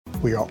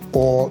We are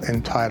all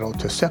entitled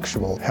to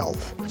sexual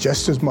health,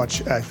 just as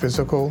much as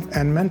physical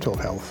and mental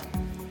health.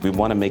 We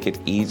want to make it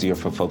easier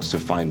for folks to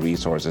find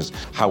resources.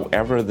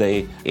 However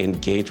they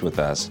engage with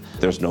us,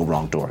 there's no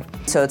wrong door.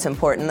 So it's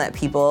important that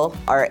people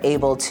are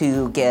able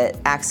to get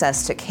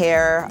access to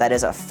care that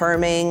is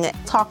affirming.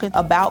 Talking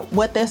about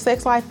what their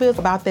sex life is,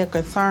 about their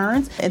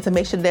concerns, and to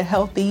make sure they're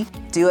healthy.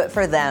 Do it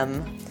for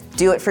them.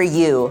 Do it for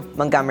you,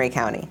 Montgomery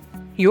County.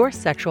 Your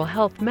sexual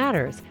health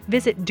matters.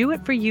 Visit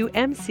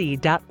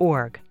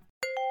doitforyoumc.org.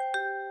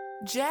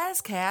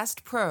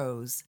 Jazzcast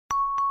Pros.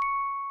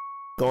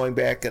 Going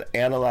back and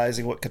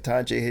analyzing what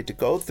Ketanji had to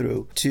go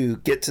through to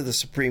get to the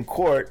Supreme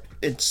Court,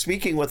 and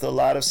speaking with a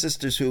lot of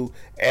sisters who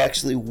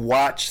actually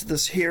watched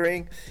this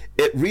hearing,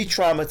 it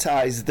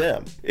re-traumatized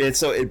them. And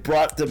so it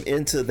brought them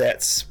into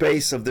that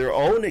space of their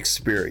own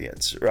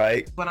experience,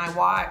 right? When I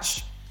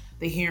watched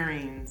the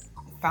hearings,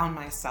 I found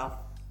myself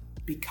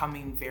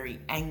becoming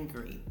very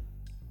angry,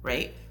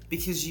 right?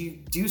 Because you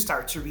do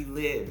start to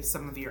relive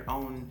some of your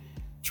own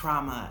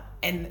trauma.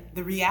 And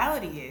the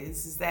reality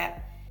is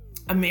that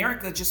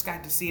America just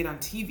got to see it on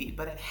TV,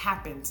 but it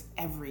happens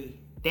every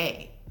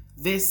day.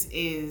 This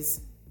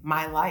is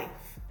my life.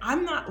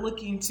 I'm not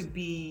looking to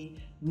be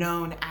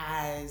known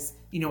as,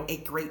 a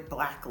great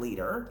Black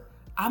leader.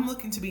 I'm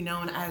looking to be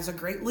known as a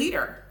great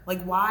leader.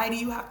 Like, why do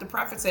you have to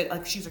preface it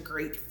like she's a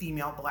great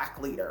female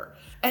Black leader?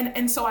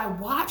 And so I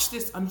watched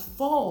this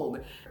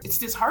unfold. It's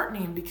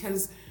disheartening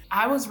because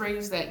I was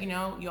raised that, you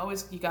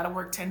got to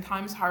work 10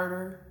 times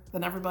harder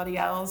than everybody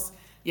else.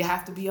 You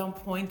have to be on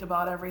point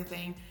about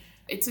everything.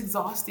 It's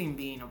exhausting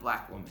being a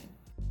Black woman.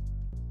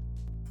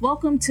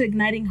 Welcome to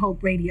Igniting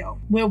Hope Radio,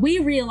 where we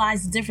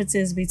realize the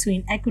differences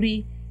between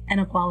equity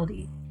and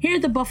equality. Here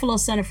at the Buffalo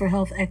Center for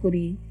Health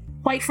Equity,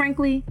 quite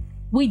frankly,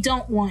 we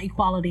don't want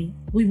equality,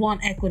 we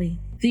want equity.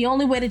 The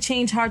only way to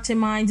change hearts and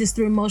minds is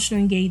through emotional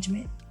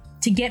engagement,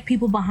 to get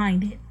people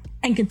behind it,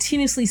 and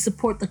continuously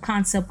support the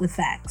concept with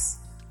facts.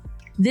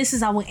 This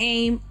is our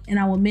aim and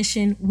our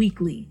mission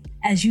weekly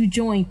as you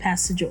join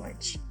Pastor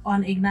George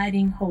on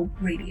Igniting Hope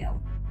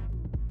Radio.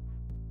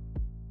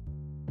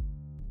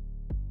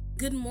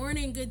 Good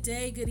morning, good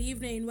day, good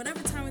evening,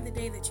 whatever time of the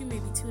day that you may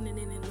be tuning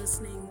in and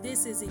listening.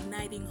 This is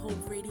Igniting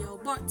Hope Radio,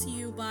 brought to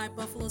you by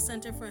Buffalo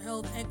Center for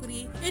Health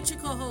Equity. It's your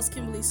co-host,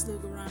 Kimberly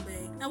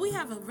Slugarambe. Now, we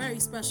have a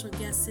very special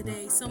guest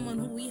today, someone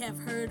who we have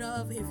heard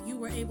of if you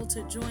were able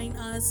to join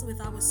us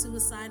with our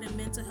suicide and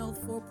mental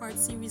health 4-part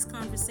series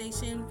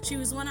conversation. She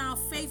was one of our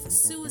faith,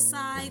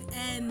 suicide,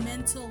 and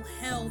mental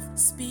health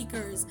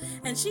speakers.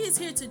 And she is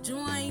here to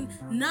join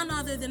none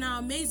other than our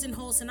amazing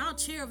host and our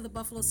chair of the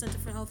Buffalo Center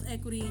for Health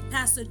Equity,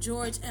 Pastor George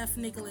F.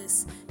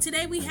 Nicholas.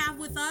 Today we have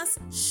with us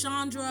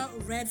Chandra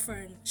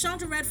Redfern.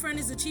 Chandra Redfern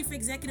is the Chief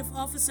Executive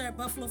Officer at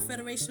Buffalo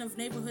Federation of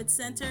Neighborhood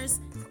Centers,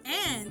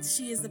 and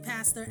she is the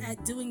pastor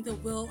at Doing the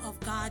Will of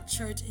God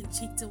Church in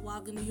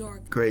Cheektowaga, New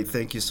York. Great.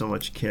 Thank you so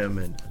much, Kim,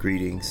 and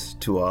greetings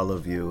to all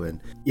of you.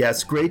 And yeah,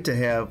 it's great to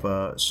have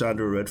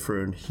Chandra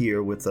Redfern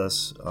here with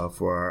us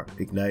for our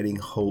Igniting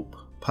Hope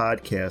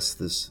podcast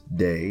this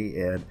day.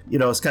 And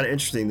it's kind of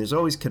interesting, there's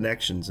always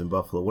connections in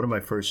Buffalo. One of my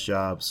first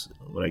jobs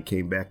when I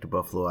came back to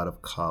Buffalo out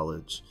of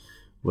college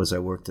was I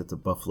worked at the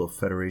Buffalo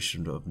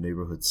Federation of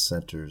Neighborhood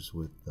Centers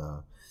with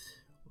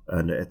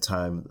and at the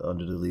time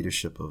under the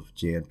leadership of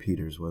Jan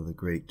Peters, one of the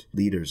great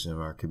leaders in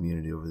our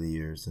community over the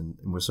years. And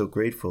we're so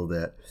grateful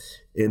that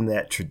in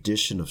that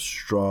tradition of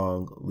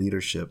strong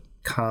leadership,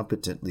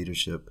 competent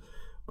leadership,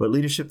 but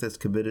leadership that's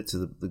committed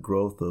to the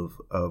growth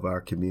of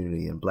our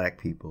community and Black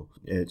people.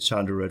 And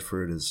Chandra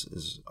Redfern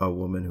is a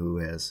woman who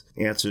has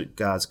answered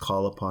God's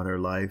call upon her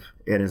life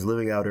and is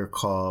living out her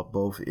call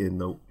both in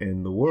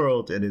the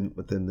world and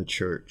within the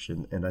church.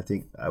 And I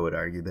think I would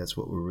argue that's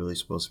what we're really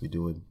supposed to be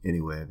doing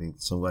anyway. I think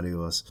so many of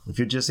us, if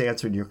you're just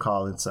answering your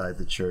call inside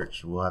the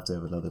church, we'll have to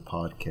have another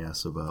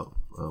podcast about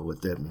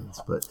what that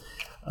means. But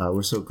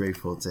we're so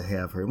grateful to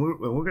have her. And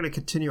we're going to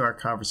continue our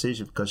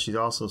conversation because she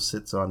also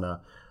sits on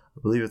I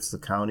believe it's the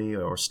county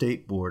or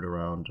state board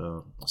around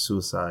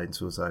suicide and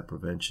suicide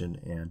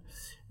prevention.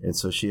 And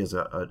so she has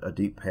a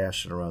deep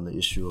passion around the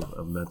issue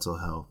of mental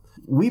health.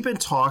 We've been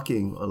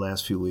talking the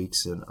last few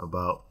weeks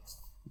about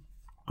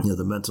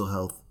the mental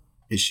health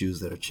issues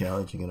that are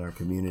challenging in our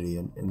community.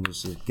 And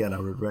just, again,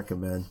 I would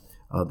recommend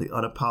The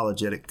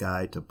Unapologetic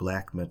Guide to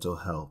Black Mental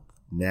Health.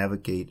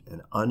 Navigate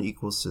an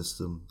unequal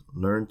system,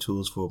 learn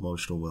tools for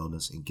emotional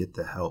wellness, and get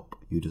the help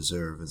you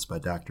deserve. It's by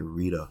Dr.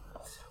 Rita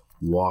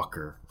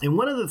Walker. And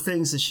one of the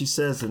things that she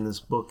says in this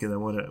book, and I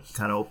want to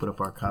kind of open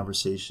up our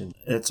conversation,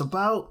 it's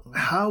about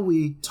how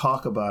we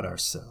talk about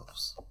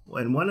ourselves.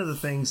 And one of the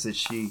things that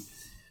she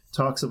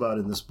talks about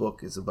in this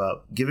book is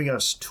about giving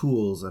us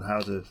tools on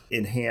how to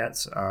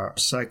enhance our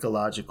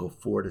psychological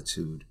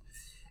fortitude.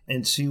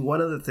 And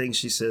one of the things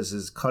she says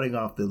is cutting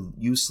off the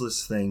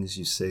useless things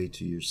you say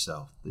to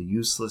yourself, the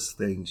useless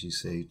things you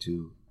say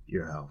to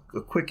your health.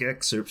 A quick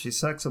excerpt, she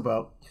talks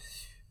about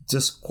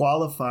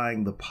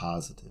disqualifying the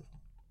positive.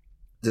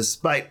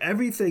 Despite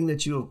everything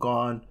that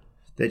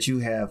you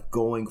have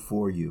going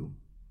for you,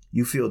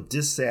 you feel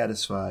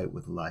dissatisfied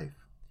with life.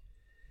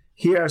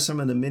 Here are some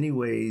of the many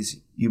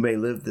ways you may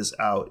live this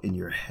out in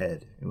your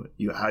head,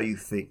 how you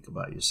think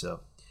about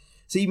yourself.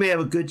 So you may have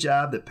a good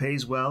job that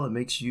pays well and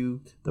makes you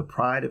the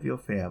pride of your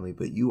family,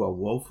 but you are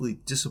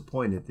woefully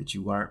disappointed that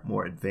you aren't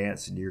more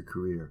advanced in your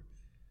career.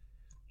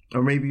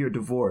 Or maybe you're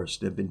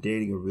divorced and have been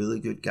dating a really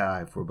good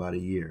guy for about a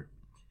year.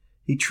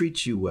 He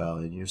treats you well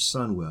and your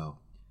son well,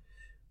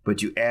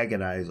 but you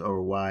agonize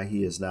over why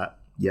he has not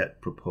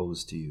yet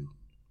proposed to you.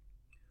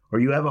 Or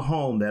you have a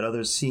home that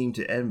others seem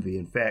to envy.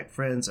 In fact,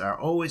 friends are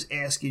always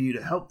asking you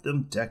to help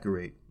them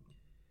decorate.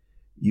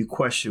 You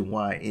question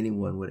why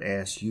anyone would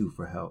ask you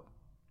for help.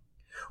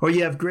 Or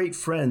you have great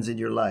friends in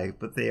your life,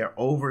 but they are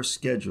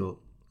overscheduled.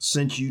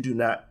 Since you do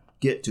not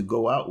get to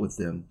go out with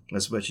them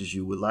as much as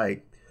you would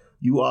like,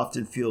 you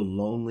often feel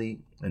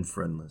lonely and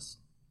friendless.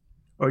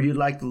 Or you'd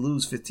like to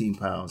lose 15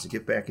 pounds and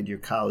get back into your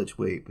college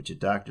weight, but your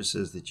doctor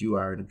says that you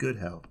are in good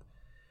health.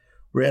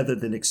 Rather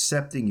than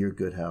accepting your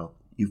good health,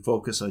 you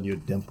focus on your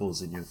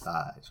dimples and your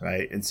thighs,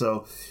 right? And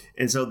so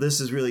this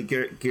is really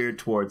geared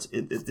towards,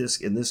 in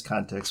this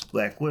context,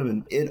 Black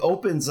women. It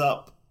opens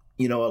up,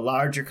 a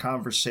larger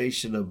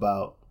conversation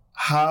about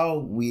how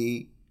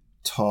we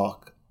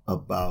talk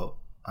about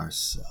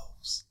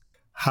ourselves,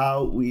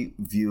 how we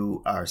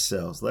view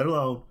ourselves, let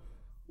alone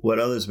what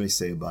others may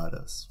say about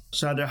us.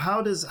 Chandra,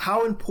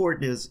 how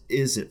important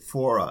is it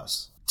for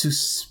us to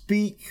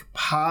speak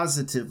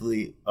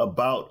positively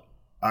about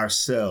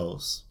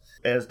ourselves,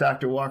 as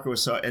Dr. Walker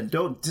was saying, and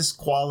don't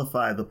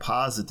disqualify the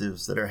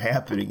positives that are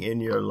happening in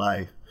your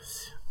life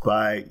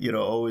by,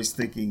 always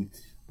thinking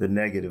the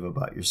negative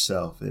about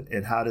yourself,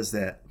 and how does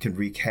that can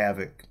wreak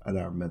havoc on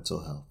our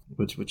mental health?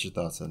 What's your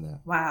thoughts on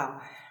that?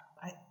 Wow.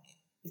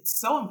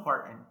 It's so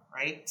important,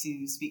 right,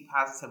 to speak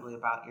positively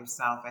about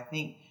yourself. I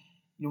think,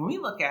 when we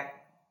look at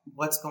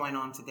what's going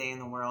on today in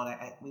the world,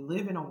 we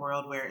live in a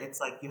world where it's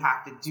like you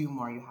have to do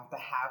more, you have to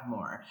have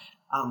more,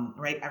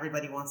 right?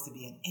 Everybody wants to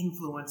be an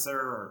influencer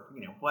or,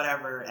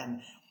 whatever.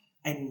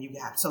 And you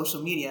have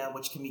social media,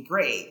 which can be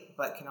great,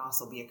 but can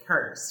also be a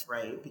curse,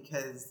 right?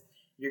 Because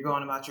you're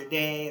going about your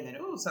day and then,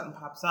 something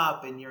pops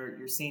up and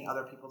you're seeing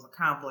other people's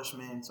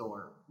accomplishments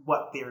or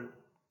what they're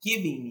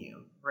giving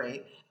you,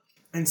 right?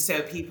 And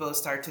so people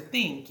start to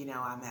think,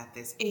 I'm at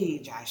this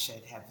age, I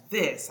should have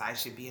this, I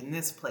should be in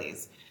this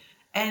place.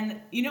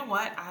 And you know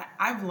what?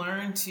 I've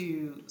learned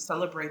to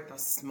celebrate the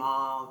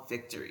small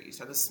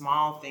victories or the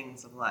small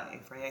things of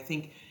life, right? I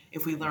think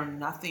if we learn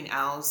nothing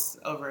else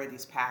over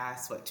these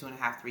past,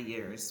 2.5, 3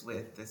 years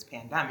with this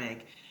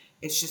pandemic,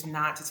 it's just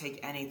not to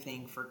take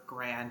anything for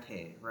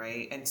granted,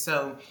 right? And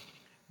so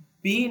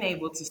being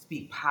able to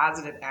speak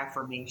positive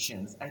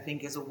affirmations, I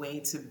think, is a way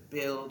to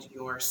build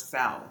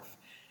yourself.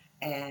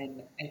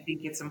 And I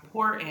think it's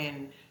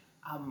important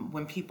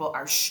when people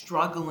are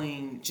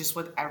struggling just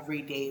with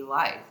everyday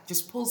life,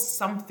 just pull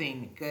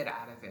something good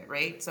out of it,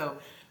 right? So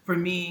for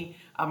me,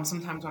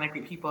 sometimes when I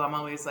greet people, I'm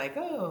always like,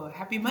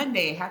 happy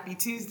Monday, happy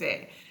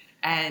Tuesday.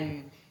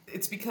 And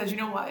it's because, you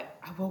know what?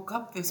 I woke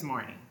up this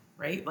morning,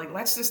 right? Like,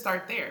 let's just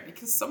start there,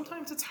 because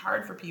sometimes it's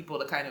hard for people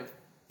to kind of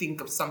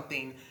think of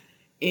something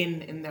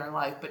in their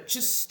life, but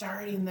just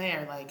starting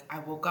there, like, I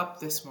woke up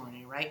this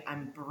morning, right?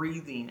 I'm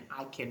breathing,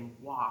 I can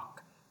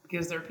walk,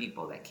 because there are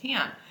people that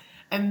can't.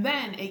 And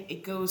then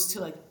it goes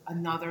to like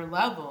another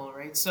level,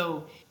 right?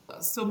 So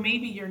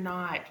maybe you're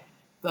not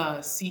the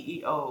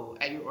CEO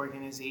at your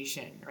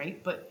organization,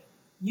 right? But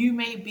you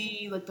may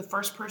be like the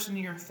first person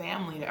in your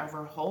family to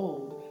ever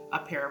hold a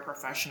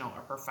paraprofessional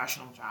or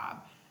professional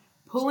job.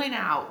 Pulling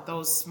out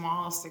those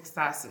small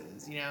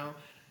successes,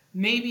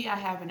 maybe I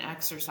haven't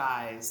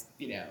exercised,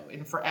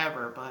 in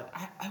forever, but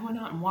I went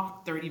out and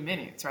walked 30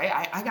 minutes,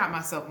 right? I got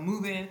myself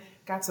moving,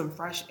 got some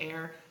fresh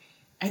air.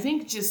 I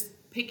think just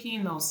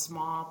picking those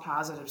small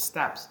positive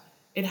steps,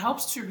 it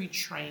helps to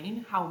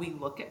retrain how we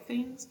look at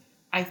things.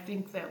 I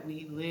think that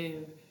we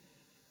live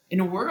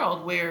in a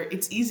world where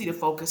it's easy to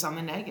focus on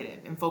the negative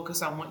and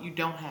focus on what you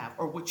don't have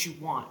or what you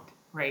want,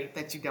 right,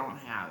 that you don't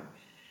have.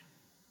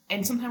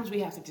 And sometimes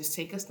we have to just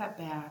take a step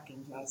back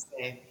and just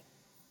say,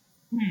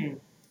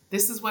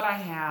 this is what I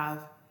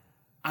have.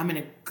 I'm in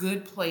a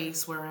good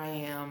place where I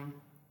am.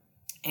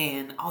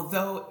 And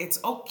although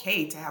it's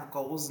okay to have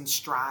goals and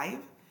strive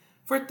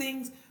for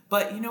things,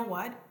 but you know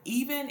what?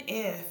 Even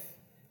if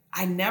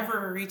I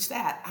never reach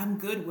that, I'm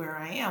good where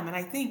I am. And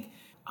I think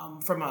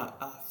from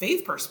a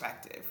faith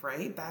perspective,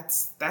 right?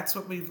 That's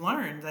what we've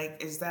learned,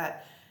 is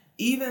that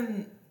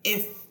even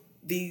if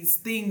these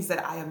things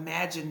that I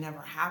imagine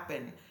never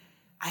happen,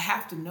 I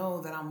have to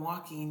know that I'm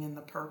walking in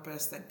the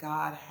purpose that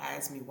God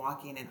has me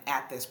walking in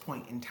at this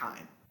point in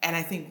time. And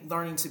I think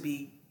learning to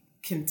be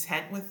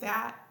content with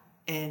that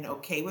and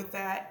okay with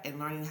that and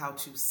learning how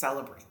to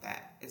celebrate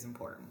that is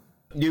important.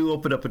 You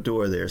open up a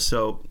door there.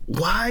 So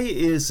why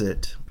is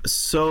it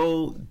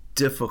so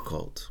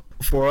difficult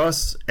for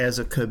us as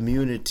a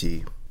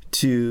community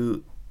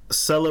to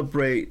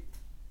celebrate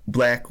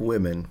Black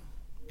women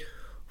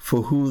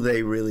for who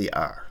they really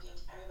are,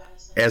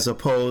 as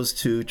opposed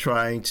to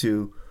trying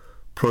to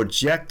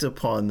project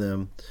upon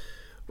them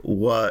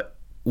what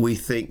we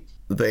think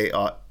they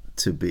ought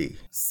to be?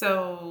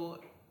 So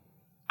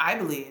I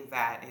believe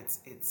that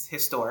it's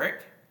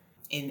historic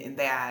in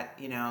that,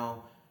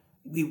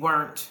 we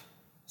weren't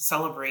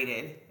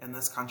celebrated in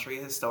this country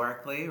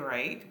historically,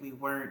 right? We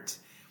weren't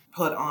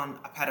put on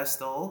a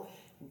pedestal.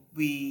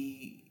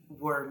 We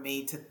were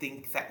made to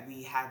think that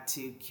we had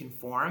to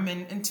conform.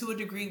 And to a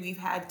degree, we've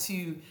had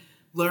to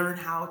learn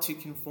how to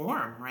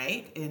conform,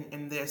 right?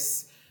 In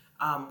this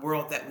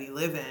world that we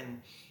live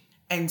in.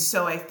 And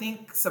so I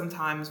think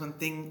sometimes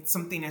when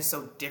something is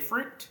so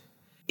different,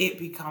 it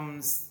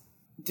becomes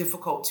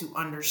difficult to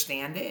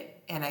understand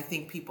it. And I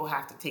think people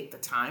have to take the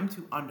time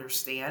to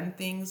understand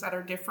things that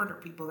are different or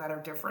people that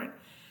are different.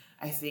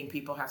 I think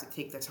people have to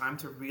take the time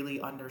to really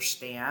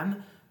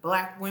understand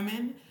Black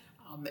women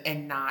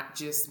and not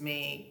just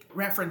make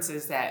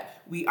references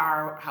that we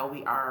are how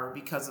we are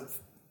because of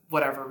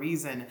whatever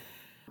reason.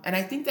 And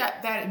I think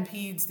that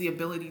impedes the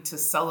ability to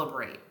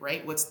celebrate,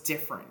 right? What's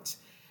different,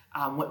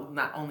 what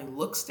not only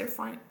looks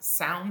different,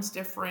 sounds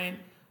different,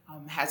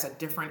 has a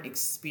different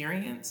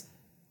experience.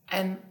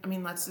 And I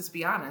mean, let's just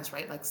be honest,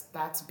 right? Like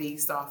that's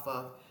based off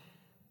of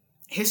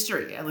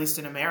history, at least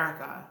in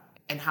America,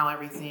 and how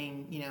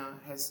everything,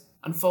 has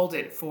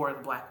unfolded for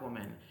the Black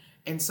woman.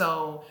 And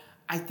so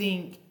I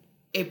think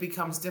it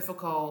becomes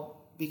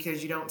difficult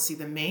because you don't see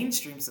the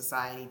mainstream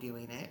society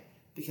doing it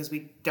because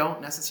we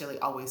don't necessarily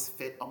always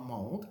fit a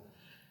mold.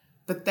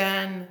 But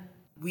then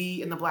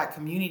we in the Black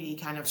community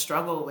kind of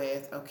struggle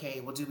with, okay,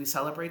 well, do we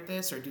celebrate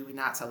this or do we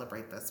not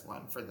celebrate this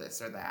one for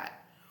this or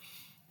that?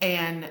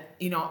 And,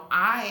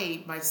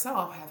 I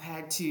myself have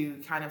had to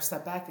kind of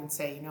step back and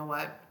say, you know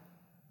what?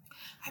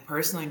 I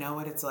personally know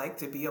what it's like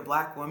to be a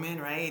Black woman,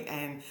 right?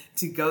 And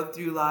to go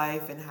through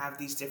life and have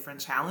these different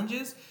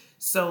challenges.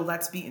 So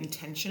let's be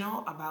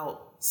intentional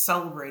about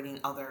celebrating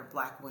other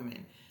Black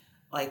women.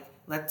 Like,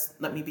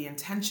 let me be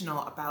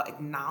intentional about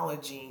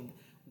acknowledging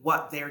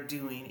what they're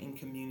doing in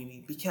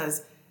community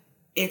because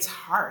it's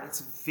hard.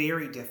 It's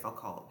very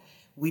difficult.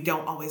 We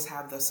don't always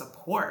have the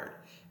support.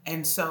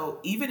 And so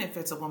even if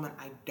it's a woman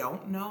I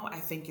don't know, I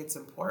think it's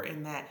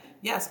important that,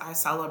 yes, I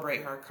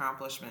celebrate her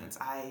accomplishments.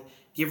 I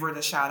give her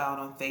the shout out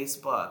on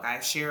Facebook.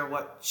 I share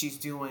what she's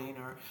doing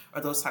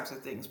or those types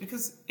of things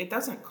because it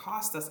doesn't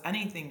cost us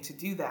anything to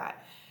do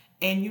that.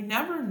 And you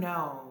never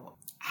know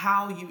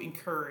how you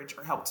encourage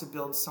or help to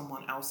build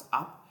someone else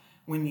up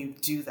when you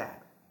do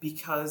that.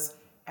 Because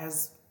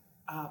as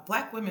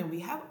Black women, we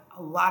have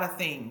a lot of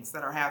things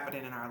that are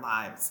happening in our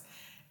lives.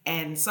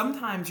 And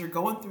sometimes you're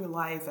going through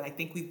life, and I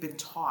think we've been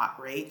taught,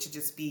 right, to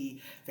just be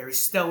very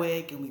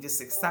stoic, and we just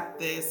accept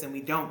this, and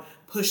we don't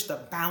push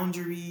the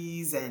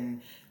boundaries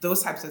and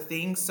those types of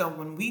things. So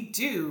when we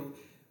do,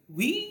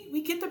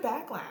 we get the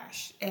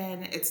backlash.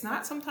 And it's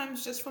not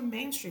sometimes just from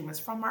mainstream, it's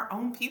from our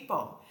own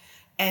people.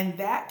 And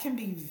that can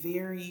be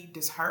very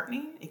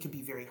disheartening. It can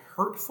be very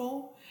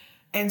hurtful.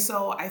 And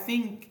so I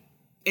think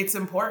it's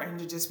important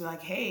to just be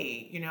like,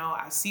 hey,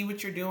 I see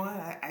what you're doing.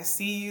 I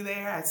see you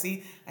there. I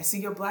see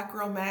your Black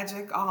girl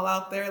magic all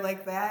out there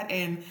like that.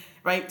 And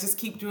right, just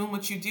keep doing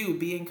what you do.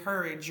 Be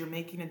encouraged. You're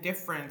making a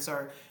difference.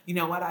 Or, you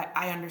know what,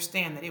 I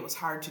understand that it was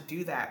hard to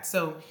do that.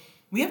 So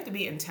we have to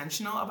be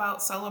intentional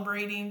about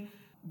celebrating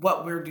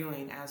what we're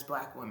doing as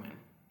Black women.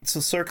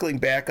 So circling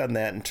back on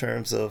that in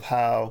terms of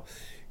how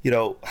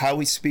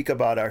we speak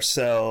about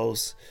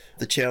ourselves,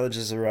 the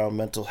challenges around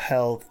mental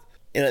health,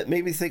 and it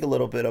made me think a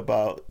little bit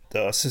about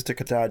Sister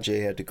Chandra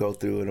had to go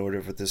through in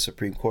order for the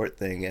Supreme Court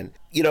thing. And,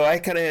 I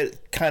kind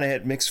of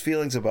had mixed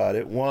feelings about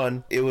it.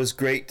 One, it was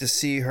great to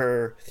see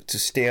her to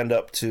stand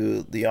up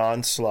to the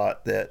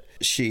onslaught that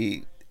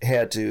she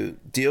had to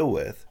deal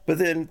with. But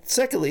then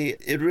secondly,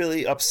 it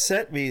really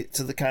upset me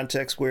to the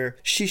context where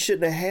she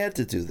shouldn't have had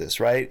to do this,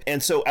 right?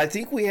 And so I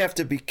think we have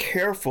to be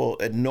careful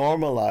at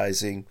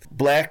normalizing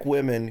Black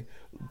women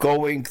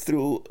going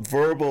through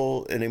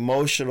verbal and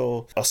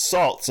emotional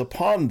assaults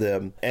upon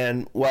them.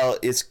 And while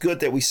it's good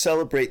that we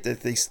celebrate that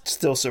they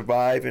still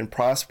survive and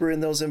prosper in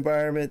those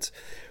environments,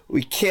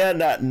 we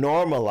cannot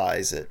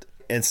normalize it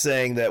and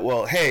saying that,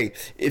 well, hey,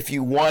 if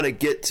you want to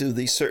get to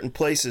these certain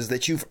places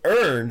that you've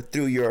earned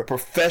through your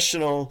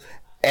professional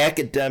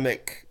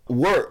academic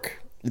work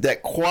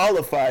that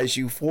qualifies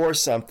you for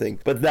something,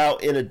 but now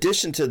in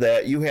addition to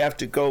that, you have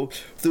to go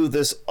through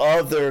this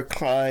other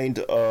kind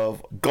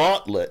of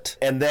gauntlet,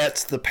 and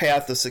that's the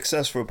path of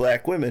success for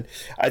Black women.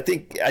 I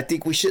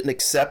think we shouldn't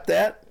accept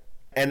that,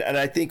 and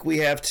I think we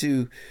have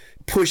to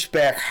push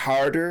back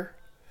harder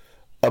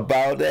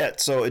about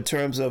that. So in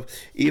terms of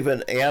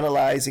even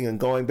analyzing and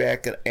going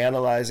back and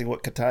analyzing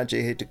what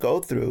Chandra had to go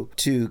through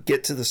to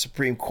get to the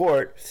Supreme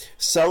Court,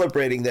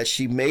 celebrating that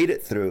she made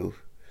it through,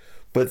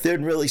 but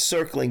then really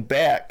circling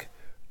back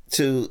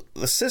to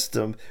the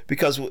system,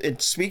 because in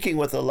speaking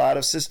with a lot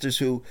of sisters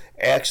who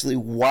actually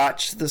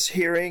watched this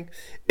hearing,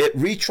 it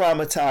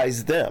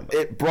re-traumatized them.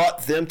 It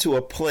brought them to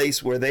a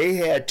place where they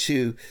had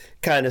to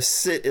kind of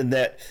sit in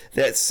that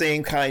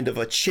same kind of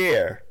a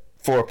chair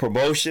for a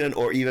promotion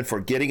or even for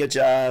getting a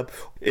job.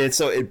 And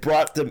so it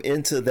brought them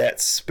into that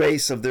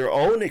space of their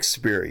own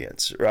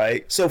experience,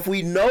 right? So if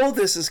we know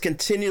this is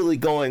continually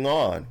going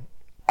on,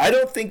 I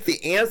don't think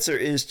the answer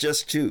is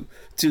just to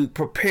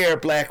prepare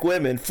Black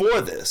women for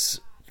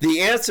this.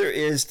 The answer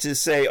is to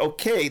say,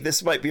 okay,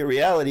 this might be a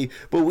reality,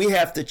 but we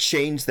have to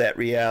change that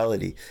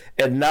reality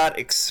and not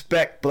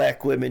expect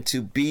Black women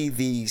to be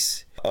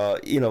these,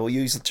 we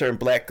use the term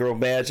Black girl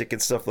magic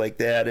and stuff like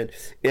that.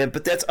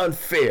 But that's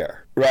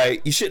unfair,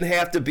 right? You shouldn't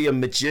have to be a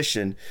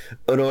magician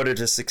in order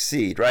to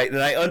succeed, right?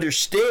 And I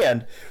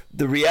understand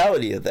the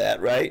reality of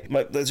that, right?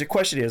 There's a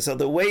question here. So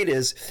the weight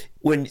is,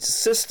 when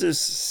sisters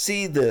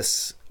see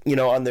this,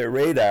 on their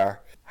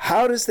radar,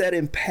 how does that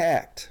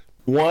impact,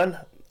 one,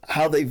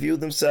 how they view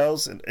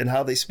themselves and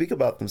how they speak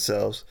about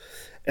themselves,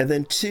 and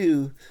then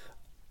two,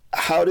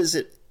 how does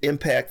it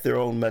impact their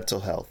own mental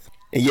health?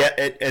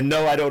 And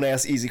no, I don't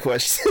ask easy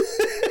questions.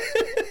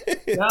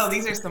 No,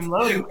 these are some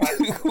loaded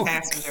questions,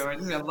 Pastor George.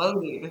 These are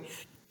loaded.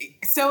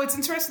 So it's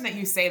interesting that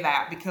you say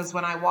that, because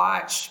when I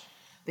watched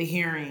the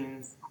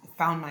hearings, I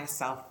found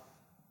myself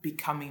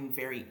becoming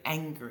very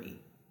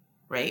angry,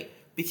 right?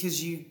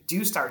 Because you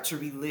do start to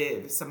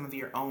relive some of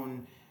your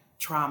own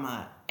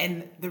trauma.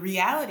 And the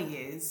reality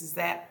is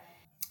that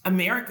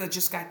America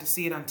just got to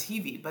see it on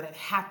TV, but it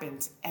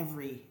happens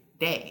every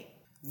day.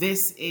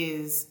 This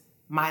is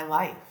my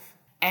life.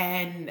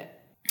 And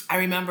I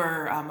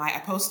remember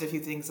I posted a few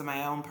things on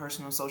my own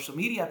personal social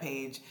media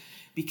page,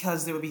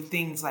 because there would be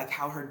things like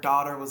how her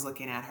daughter was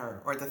looking at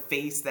her or the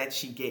face that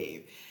she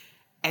gave.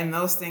 And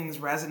those things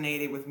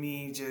resonated with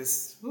me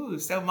just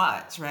so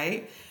much,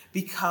 right?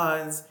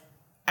 Because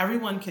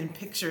everyone can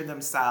picture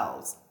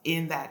themselves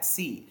in that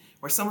seat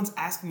where someone's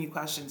asking you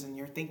questions and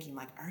you're thinking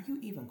like, are you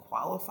even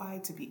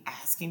qualified to be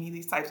asking me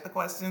these types of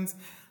questions?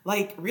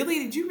 Like, really,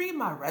 did you read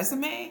my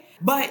resume?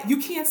 But you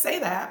can't say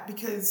that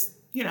because,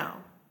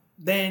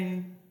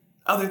 then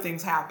other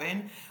things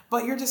happen.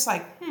 But you're just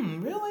like,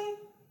 really?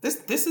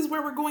 This is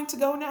where we're going to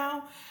go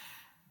now?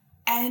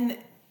 And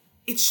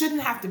it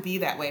shouldn't have to be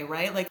that way,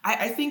 right? Like,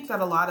 I think that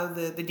a lot of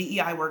the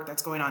DEI work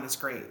that's going on is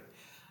great.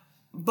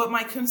 But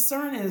my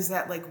concern is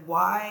that, like,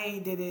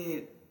 why did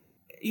it,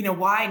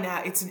 why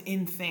now it's an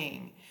in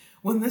thing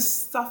when this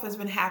stuff has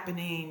been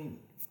happening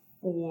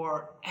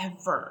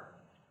forever,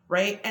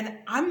 right? And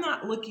I'm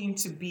not looking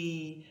to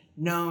be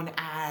known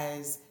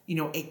as,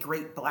 a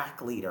great Black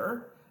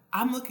leader.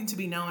 I'm looking to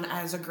be known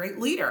as a great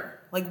leader.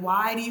 Like,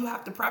 why do you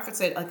have to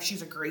preface it like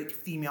she's a great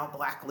female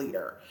Black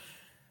leader?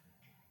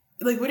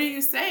 Like, what are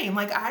you saying?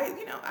 Like, I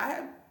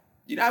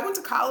went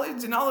to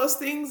college and all those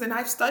things, and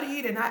I've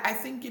studied, and I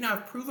think,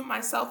 I've proven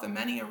myself in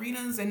many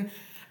arenas,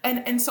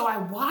 and so I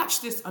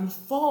watched this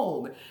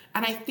unfold.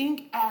 And I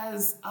think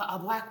as a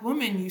Black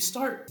woman,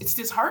 it's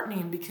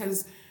disheartening,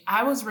 because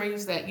I was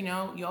raised that,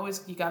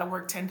 you got to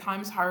work 10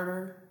 times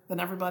harder than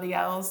everybody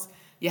else.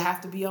 You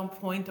have to be on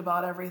point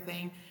about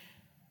everything.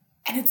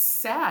 And it's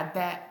sad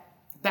that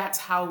that's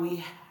how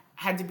we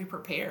had to be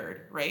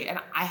prepared, right? And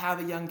I have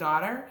a young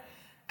daughter,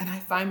 and I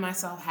find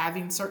myself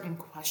having certain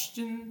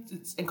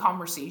questions and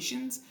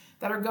conversations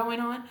that are going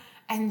on.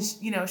 And,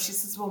 she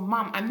says, well,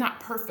 Mom, I'm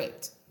not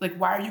perfect. Like,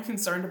 why are you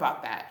concerned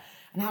about that?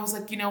 And I was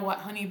like, you know what,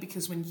 honey,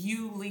 because when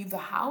you leave the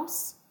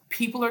house,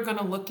 people are going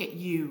to look at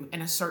you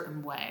in a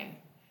certain way.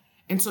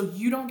 And so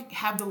you don't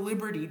have the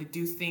liberty to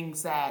do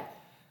things that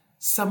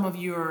some of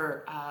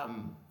your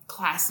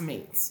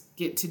classmates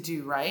get to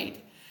do,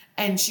 right?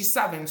 And she's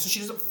 7, so she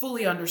doesn't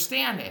fully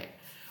understand it.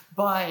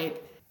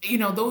 But,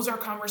 those are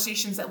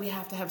conversations that we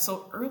have to have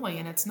so early,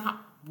 and it's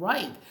not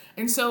right.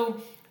 And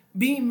so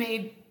being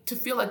made to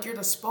feel like you're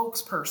the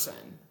spokesperson.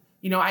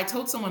 I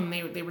told someone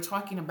they were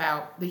talking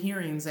about the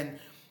hearings, and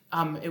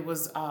it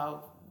was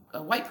a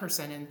white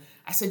person. And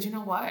I said, you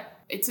know what?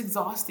 It's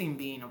exhausting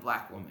being a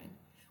Black woman.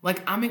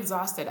 Like, I'm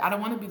exhausted. I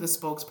don't want to be the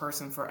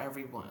spokesperson for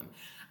everyone.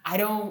 I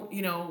don't,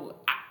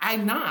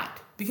 I'm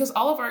not, because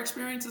all of our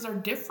experiences are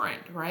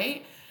different,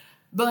 right?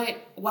 But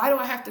why do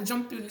I have to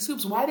jump through these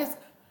hoops?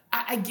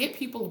 I get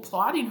people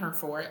applauding her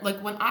for it.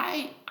 Like, when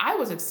I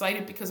was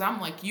excited because I'm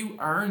like, you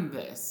earned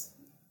this,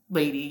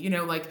 lady.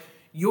 Like,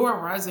 your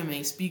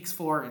resume speaks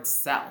for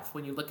itself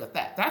when you look at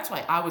that. That's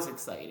why I was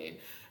excited.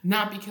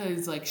 Not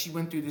because, like, she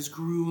went through this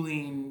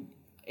grueling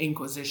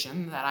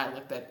inquisition that I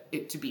looked at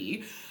it to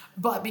be,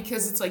 but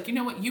because it's like, you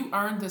know what, you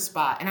earned this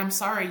spot, and I'm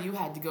sorry you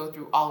had to go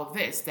through all of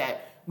this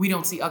that we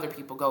don't see other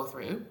people go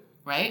through,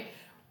 right?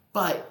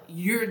 But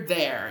you're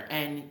there,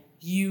 and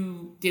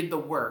you did the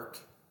work,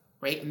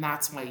 right? And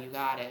that's why you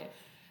got it.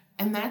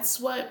 And that's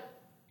what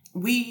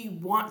we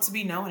want to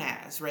be known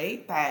as,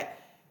 right? That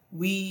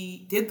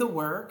we did the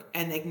work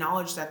and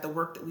acknowledge that the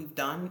work that we've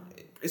done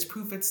is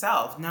proof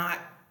itself, not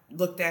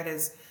looked at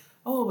as,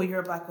 oh, well,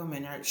 you're a Black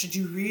woman, or should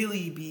you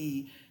really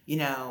be,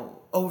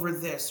 over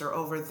this or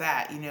over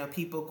that?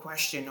 People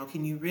question, oh,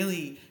 can you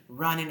really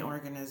run an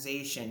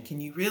organization? Can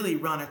you really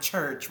run a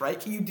church, right?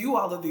 Can you do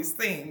all of these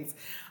things?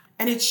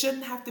 And it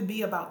shouldn't have to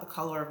be about the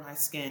color of my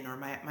skin or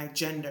my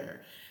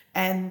gender.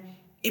 And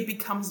it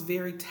becomes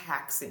very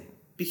taxing,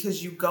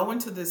 because you go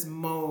into this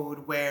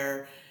mode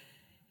where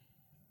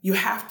you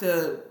have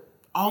to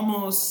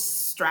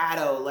almost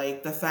straddle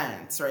like the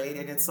fence, right?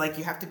 And it's like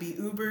you have to be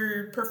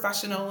uber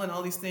professional and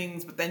all these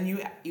things, but then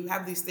you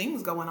have these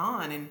things going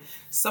on, and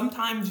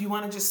sometimes you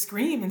want to just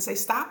scream and say,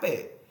 stop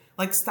it,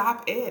 like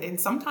stop it. And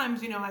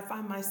sometimes, I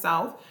find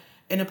myself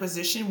in a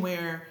position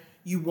where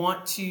you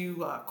want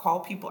to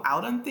call people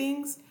out on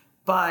things,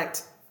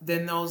 but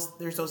then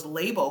there's those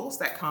labels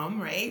that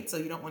come, right? So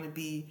you don't want to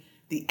be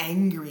the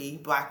angry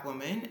Black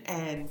woman.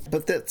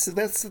 But that's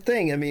the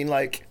thing. I mean,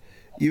 like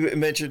you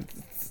mentioned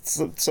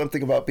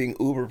something about being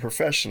uber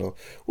professional.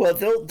 Well,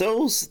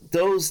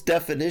 those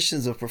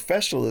definitions of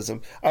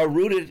professionalism are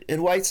rooted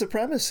in white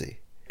supremacy.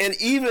 And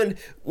even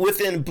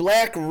within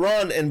Black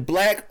run and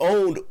Black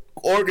owned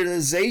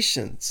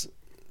organizations,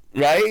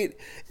 right?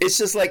 It's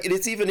just like,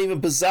 it's even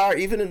bizarre,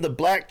 even in the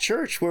Black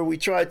church, where we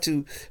try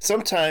to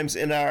sometimes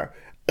in our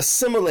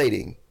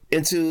assimilating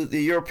into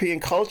the European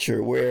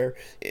culture, where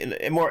in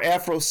a more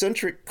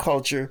Afrocentric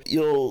culture,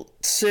 you'll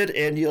sit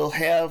and you'll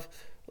have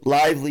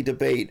lively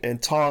debate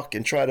and talk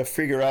and try to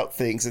figure out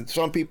things. And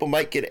some people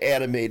might get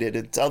animated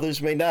and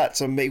others may not.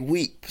 Some may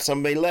weep,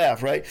 some may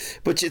laugh, right?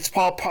 But it's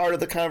all part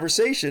of the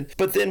conversation.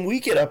 But then we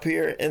get up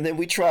here and then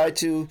we try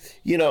to,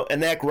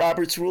 enact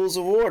Robert's Rules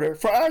of Order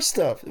for our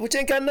stuff, which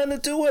ain't got nothing to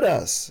do with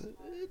us.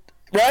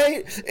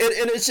 Right?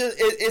 And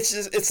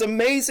it's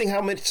amazing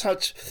how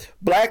much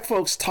Black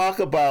folks talk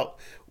about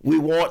we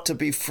want to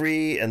be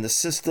free and the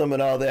system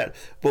and all that,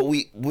 but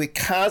we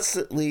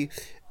constantly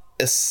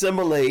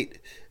assimilate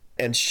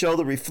and show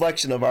the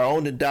reflection of our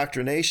own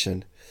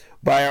indoctrination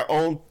by our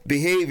own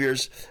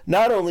behaviors,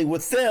 not only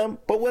with them,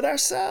 but with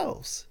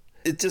ourselves.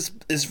 It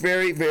just is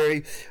very,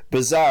 very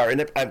bizarre.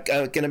 And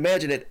I can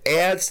imagine it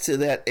adds to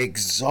that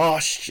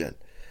exhaustion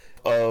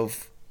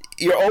of,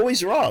 you're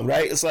always wrong,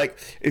 right? It's like,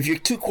 if you're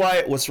too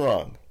quiet, what's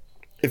wrong?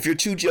 If you're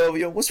too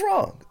jovial, what's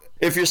wrong?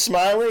 If you're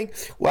smiling,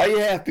 why are you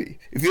happy?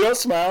 If you don't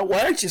smile,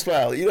 why aren't you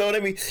smiling? You know what I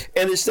mean?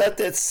 And it's not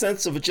that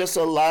sense of just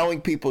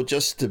allowing people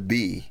just to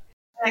be.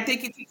 I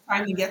think it takes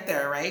time to get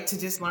there, right? To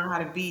just learn how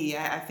to be.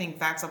 I think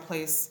that's a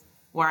place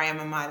where I am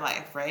in my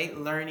life, right?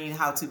 Learning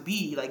how to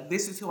be, like,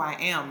 this is who I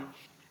am.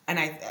 And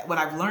what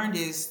I've learned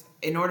is,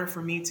 in order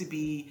for me to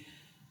be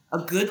a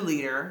good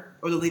leader,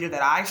 or the leader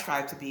that I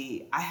strive to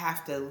be, I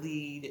have to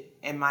lead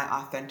in my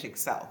authentic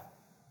self,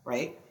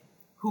 right?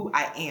 Who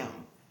I am.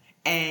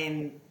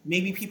 And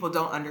maybe people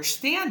don't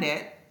understand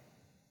it.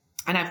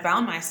 And I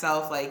found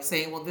myself like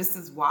saying, well, this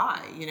is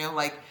why,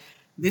 like,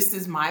 this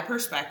is my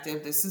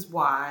perspective. This is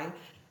why.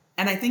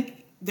 And I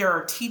think there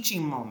are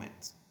teaching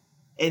moments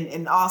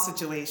in all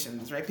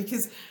situations, right?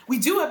 Because we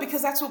do it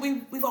because that's what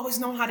we've always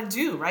known how to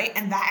do, right?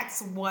 And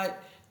that's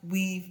what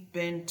we've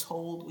been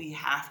told we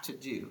have to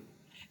do.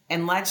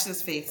 And let's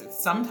just face it,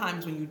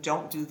 sometimes when you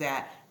don't do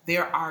that,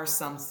 there are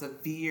some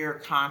severe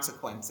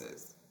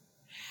consequences.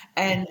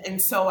 And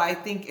so I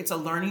think it's a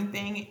learning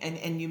thing.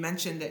 And you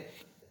mentioned that,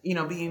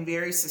 being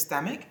very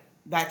systemic,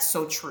 that's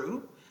so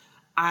true.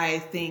 I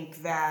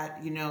think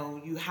that,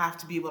 you have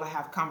to be able to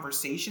have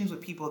conversations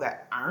with people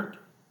that aren't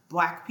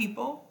Black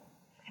people.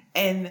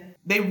 And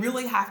they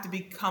really have to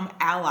become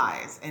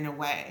allies in a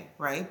way,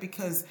 right?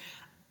 Because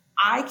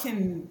I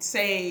can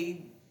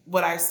say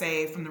what I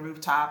say from the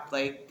rooftop,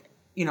 like,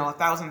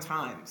 1,000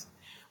 times.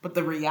 But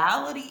the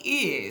reality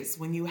is,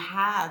 when you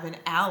have an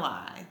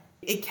ally,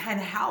 it can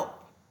help.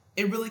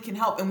 It really can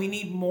help. And we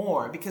need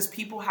more, because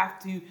people have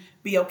to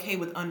be okay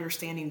with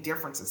understanding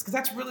differences, because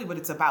that's really what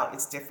it's about.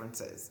 It's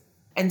differences.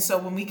 And so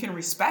when we can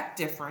respect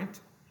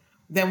different,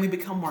 then we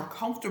become more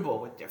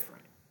comfortable with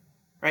different,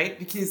 right?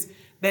 Because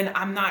then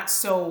I'm not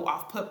so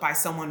off put by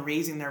someone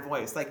raising their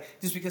voice. Like,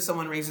 just because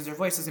someone raises their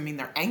voice doesn't mean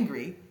they're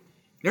angry.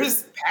 They're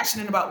just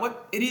passionate about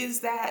what it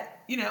is that,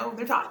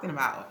 they're talking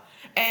about.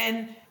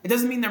 And it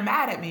doesn't mean they're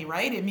mad at me,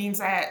 right? It means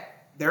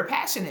that they're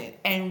passionate,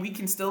 and we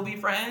can still be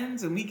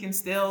friends, and we can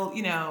still,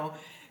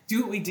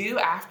 do what we do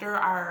after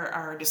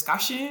our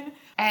discussion.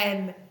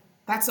 And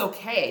that's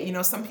okay.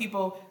 Some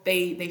people,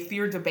 they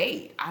fear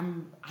debate.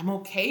 I'm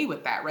okay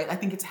with that, right? I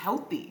think it's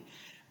healthy,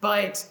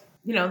 but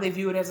they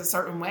view it as a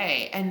certain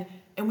way. And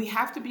we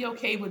have to be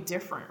okay with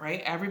different,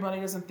 right?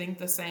 Everybody doesn't think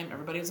the same.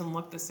 Everybody doesn't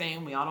look the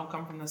same. We all don't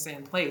come from the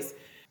same place.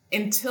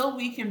 Until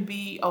we can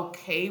be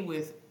okay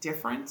with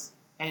difference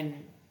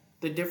and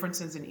the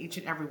differences in each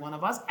and every one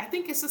of us, I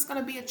think it's just going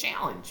to be a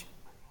challenge,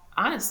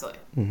 honestly.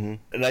 Mm-hmm.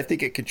 And I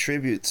think it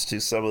contributes to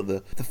some of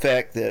the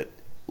fact that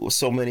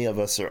so many of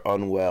us are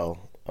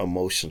unwell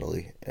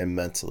emotionally and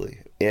mentally.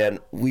 And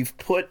we've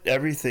put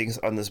everything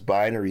on this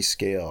binary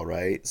scale,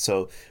 right?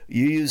 So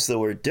you use the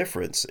word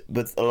difference,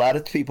 but a lot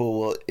of people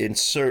will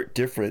insert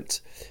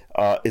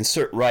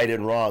right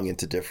and wrong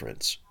into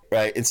difference,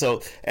 right? And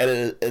so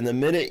in the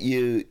minute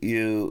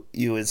you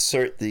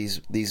insert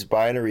these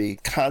binary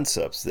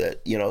concepts that,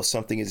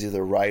 something is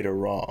either right or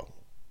wrong,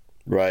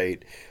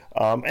 right?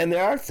 And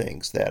there are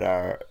things that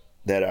are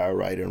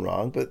right and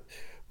wrong,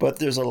 but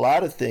there's a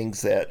lot of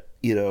things that,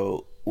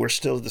 we're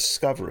still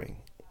discovering,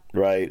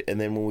 right? And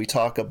then when we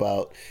talk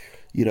about,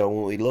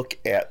 when we look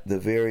at the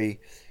very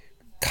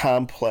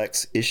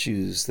complex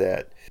issues,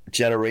 that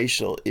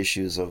generational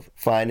issues of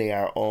finding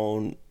our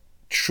own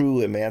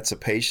true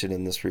emancipation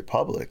in this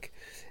republic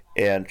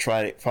and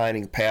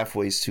finding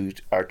pathways to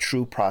our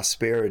true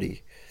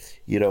prosperity,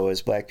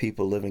 as Black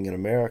people living in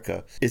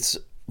America. It's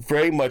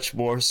very much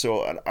more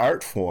so an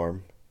art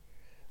form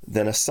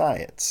than a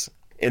science.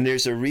 And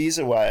there's a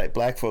reason why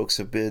Black folks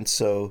have been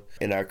so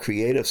in our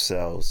creative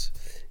selves,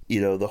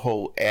 the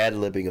whole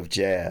ad-libbing of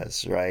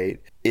jazz, right,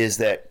 is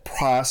that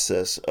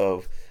process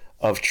of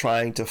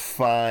trying to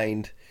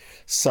find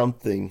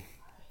something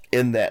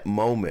in that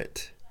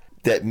moment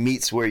that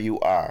meets where you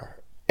are,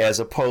 as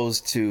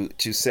opposed to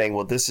saying,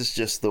 well, this is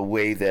just the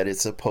way that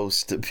it's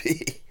supposed to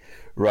be,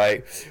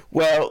 right?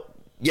 Well,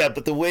 yeah,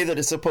 but the way that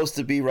it's supposed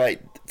to be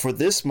right for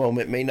this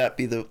moment may not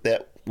be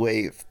that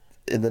way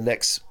in the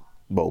next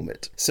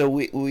moment. So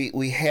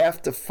we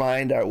have to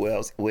find our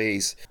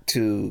ways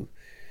to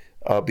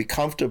be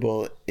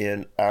comfortable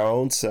in our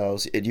own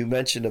selves. And you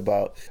mentioned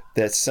about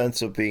that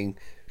sense of being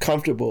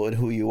comfortable in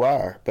who you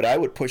are. But I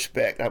would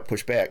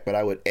but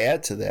I would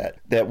add to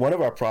that one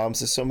of our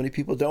problems is so many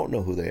people don't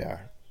know who they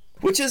are,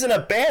 which isn't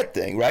a bad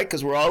thing, right?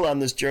 Because we're all on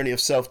this journey of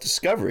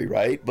self-discovery,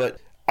 right? But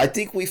I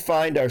think we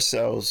find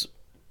ourselves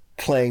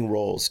playing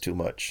roles too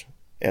much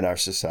in our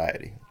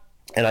society.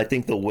 And I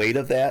think the weight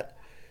of that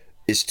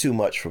is too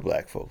much for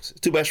Black folks. It's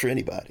too much for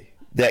anybody.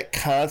 That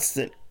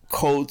constant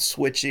code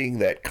switching,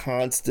 that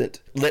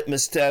constant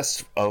litmus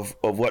test of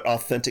what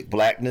authentic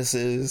Blackness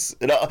is.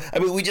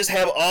 We just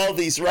have all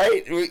these,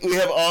 right? We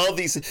have all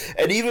these,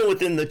 and even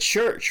within the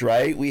church,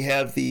 right? We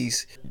have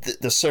these,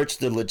 the search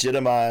to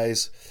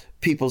legitimize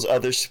people's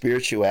other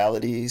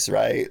spiritualities,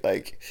 right?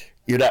 Like,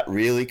 you're not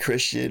really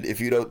Christian if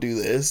you don't do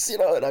this,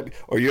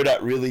 or you're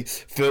not really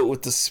filled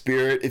with the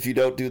Spirit if you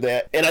don't do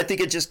that. And I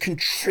think it just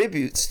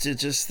contributes to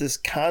just this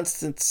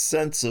constant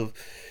sense of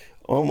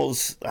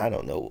almost, I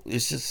don't know,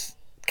 it's just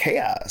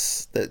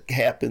chaos that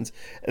happens,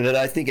 and that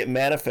I think it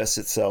manifests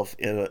itself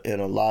in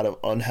a lot of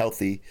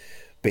unhealthy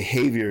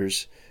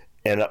behaviors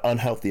and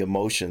unhealthy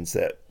emotions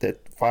that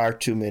far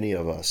too many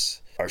of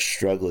us are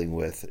struggling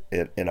with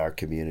in our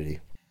community.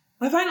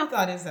 My final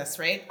thought is this,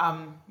 right?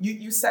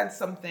 You said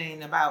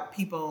something about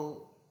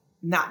people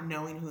not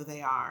knowing who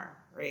they are,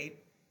 right?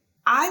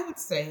 I would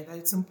say that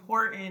it's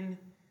important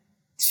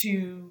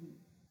to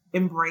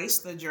embrace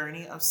the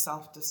journey of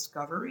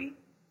self-discovery,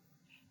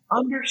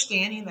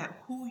 understanding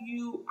that who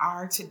you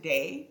are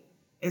today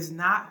is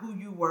not who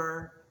you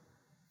were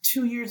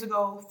 2 years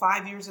ago,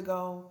 5 years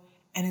ago,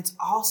 and it's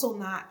also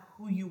not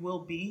who you will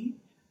be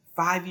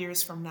 5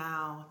 years from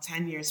now,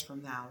 10 years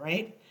from now,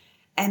 right?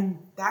 And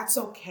that's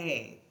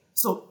okay.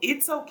 So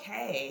it's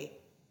okay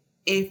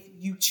if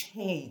you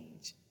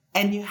change,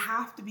 and you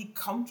have to be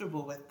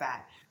comfortable with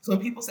that. So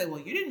when people say, well,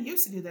 you didn't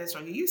used to do this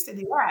or you used to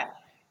do that.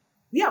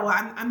 Yeah, well,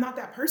 I'm not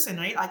that person,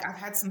 right? Like, I've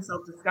had some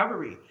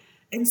self-discovery.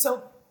 And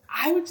so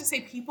I would just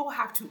say people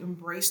have to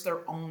embrace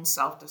their own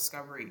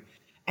self-discovery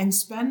and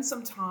spend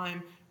some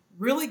time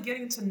really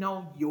getting to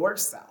know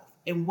yourself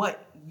and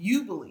what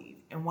you believe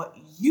and what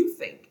you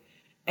think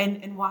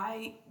and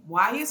why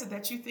is it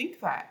that you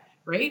think that,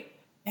 right?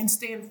 And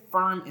stand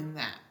firm in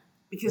that,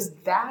 because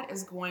that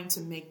is going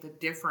to make the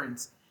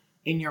difference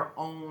in your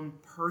own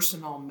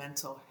personal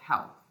mental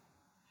health.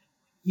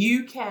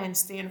 You can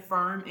stand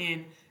firm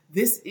in,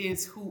 this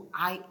is who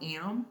I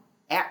am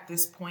at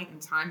this point in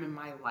time in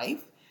my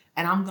life,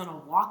 and I'm going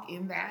to walk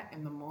in that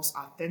in the most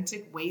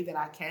authentic way that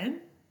I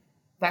can.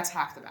 That's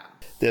half the battle.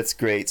 That's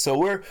great. So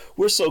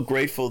we're so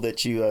grateful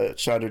that you,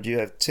 Chandra, you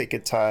have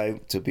taken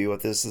time to be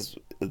with us.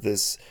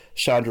 This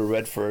Chandra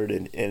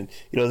Redfern, and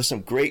there's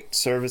some great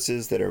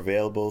services that are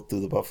available through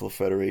the Buffalo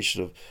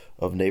Federation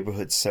of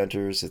Neighborhood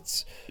Centers.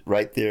 It's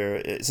right there.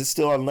 Is it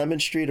still on Lemon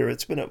Street, or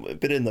it's been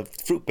in the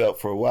Fruit Belt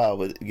for a while?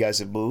 But you guys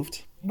have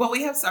moved. Well,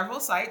 we have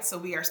several sites, so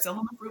we are still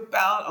in the Fruit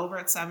Belt over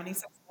at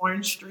 76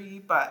 Orange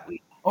Street, but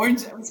we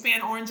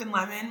span Orange and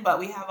Lemon, but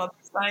we have other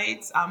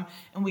sites,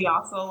 and we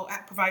also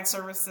provide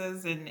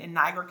services in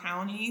Niagara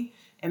County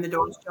and the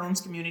Doris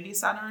Jones Community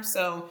Center.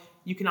 So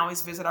you can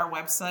always visit our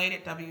website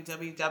at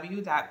www.bfnc.org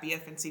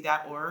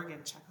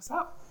and check us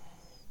out.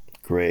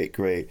 Great.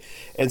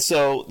 And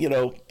so,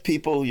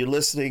 people, you're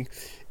listening,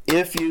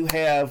 if you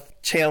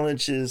have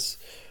challenges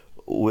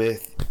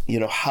with,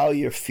 how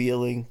you're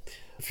feeling,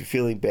 if you're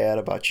feeling bad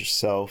about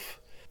yourself,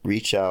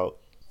 reach out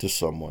to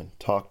someone,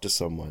 talk to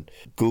someone.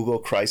 Google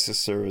crisis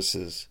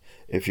services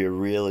if you're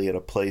really in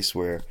a place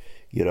where,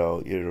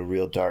 you're in a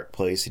real dark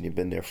place and you've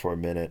been there for a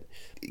minute.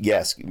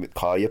 Yes,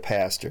 call your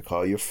pastor,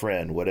 call your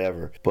friend,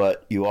 whatever.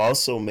 But you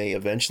also may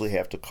eventually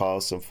have to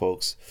call some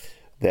folks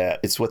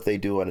that it's what they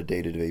do on a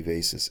day-to-day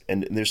basis.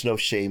 And there's no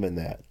shame in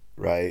that,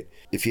 right?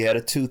 If you had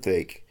a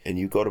toothache and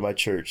you go to my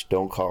church,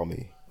 don't call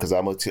me, because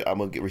I'm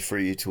going to refer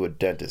you to a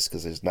dentist,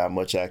 because there's not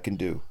much I can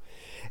do.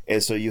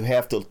 And so you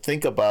have to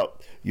think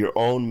about your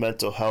own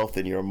mental health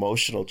and your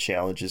emotional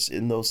challenges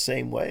in those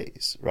same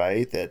ways,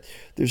 right? That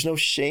there's no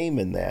shame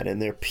in that. And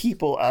there are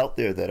people out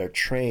there that are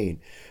trained,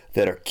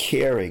 that are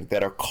caring,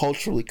 that are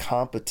culturally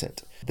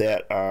competent,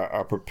 that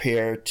are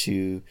prepared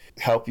to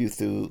help you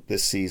through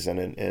this season.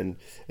 And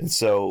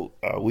so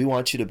we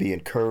want you to be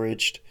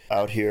encouraged.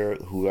 out here,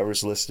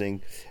 whoever's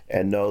listening,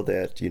 and know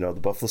that, the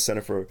Buffalo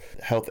Center for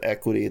Health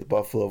Equity, the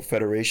Buffalo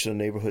Federation of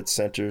Neighborhood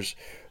Centers,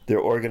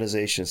 they're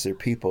organizations, they're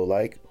people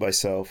like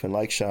myself and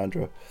like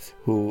Chandra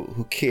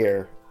who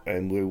care,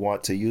 and we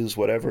want to use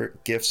whatever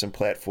gifts and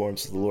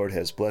platforms the Lord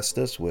has blessed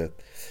us with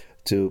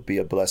to be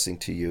a blessing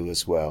to you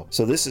as well.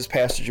 So this is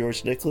Pastor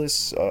George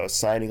Nicholas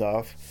signing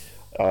off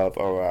of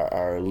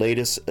our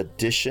latest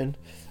edition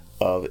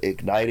of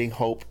Igniting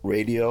Hope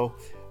Radio.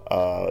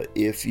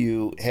 If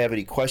you have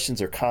any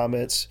questions or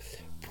comments,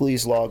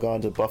 please log on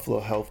to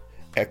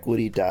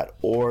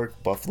buffalohealthequity.org,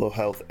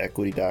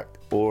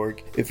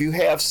 buffalohealthequity.org. If you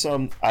have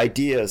some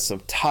ideas,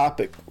 some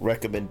topic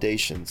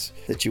recommendations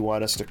that you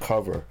want us to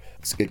cover,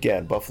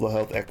 again,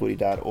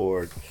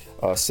 buffalohealthequity.org,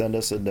 send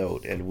us a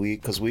note. And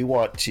because we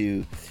want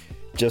to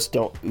just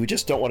don't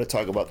want to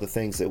talk about the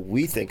things that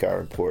we think are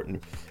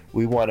important.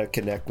 We want to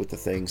connect with the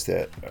things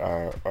that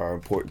are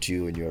important to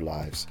you in your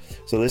lives.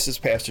 So this is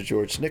Pastor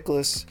George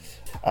Nicholas.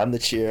 I'm the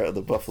chair of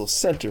the Buffalo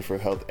Center for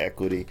Health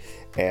Equity,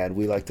 and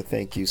we'd like to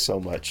thank you so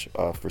much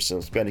for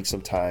spending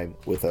some time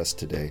with us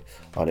today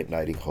on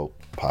Igniting Hope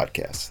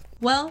podcast.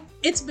 Well,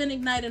 it's been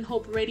Igniting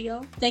Hope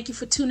Radio. Thank you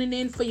for tuning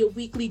in for your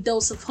weekly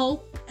dose of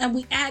hope. And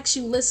we ask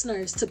you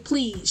listeners to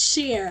please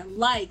share,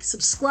 like,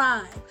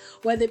 subscribe,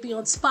 whether it be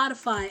on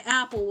Spotify,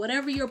 Apple,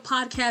 whatever your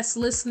podcast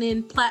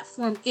listening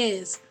platform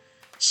is.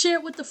 Share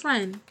it with a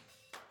friend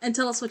and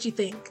tell us what you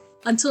think.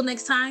 Until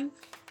next time,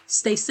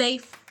 stay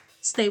safe,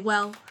 stay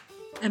well,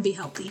 and be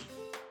healthy.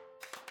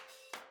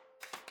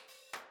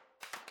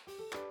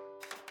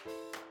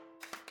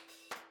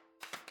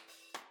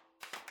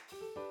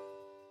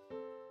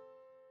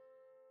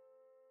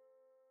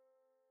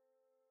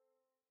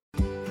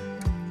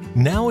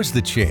 Now is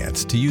the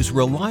chance to use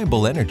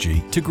reliable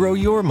energy to grow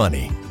your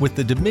money with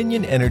the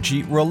Dominion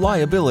Energy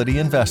Reliability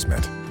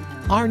Investment.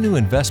 Our new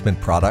investment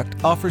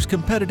product offers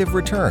competitive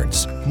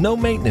returns, no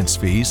maintenance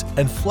fees,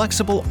 and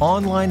flexible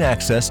online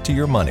access to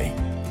your money.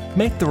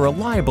 Make the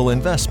reliable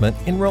investment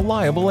in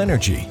reliable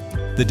energy.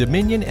 The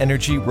Dominion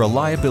Energy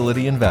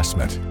Reliability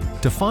Investment.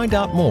 To find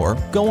out more,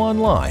 go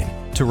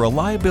online to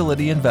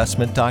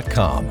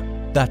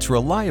reliabilityinvestment.com. That's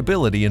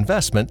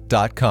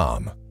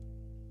reliabilityinvestment.com.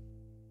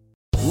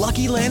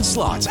 Lucky Land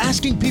Slots,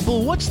 asking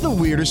people, what's the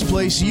weirdest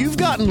place you've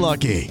gotten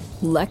lucky?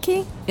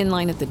 Lucky? In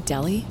line at the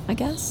deli, I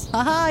guess?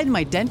 Aha, in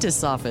my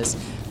dentist's office.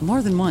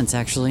 More than once,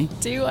 actually.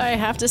 Do I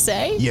have to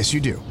say? Yes,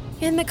 you do.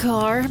 In the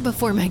car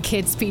before my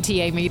kids'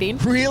 PTA meeting.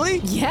 Really?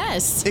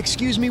 Yes.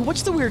 Excuse me,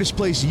 what's the weirdest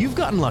place you've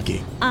gotten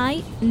lucky?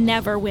 I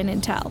never win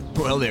and tell.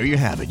 Well, there you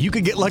have it. You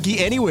can get lucky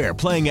anywhere,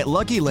 playing at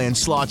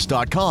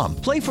LuckyLandSlots.com.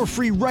 Play for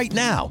free right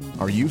now.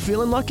 Are you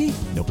feeling lucky?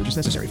 No purchase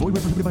necessary. Void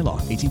where prohibited by law.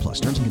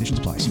 18+. Terms and conditions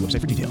apply. See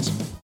website for details.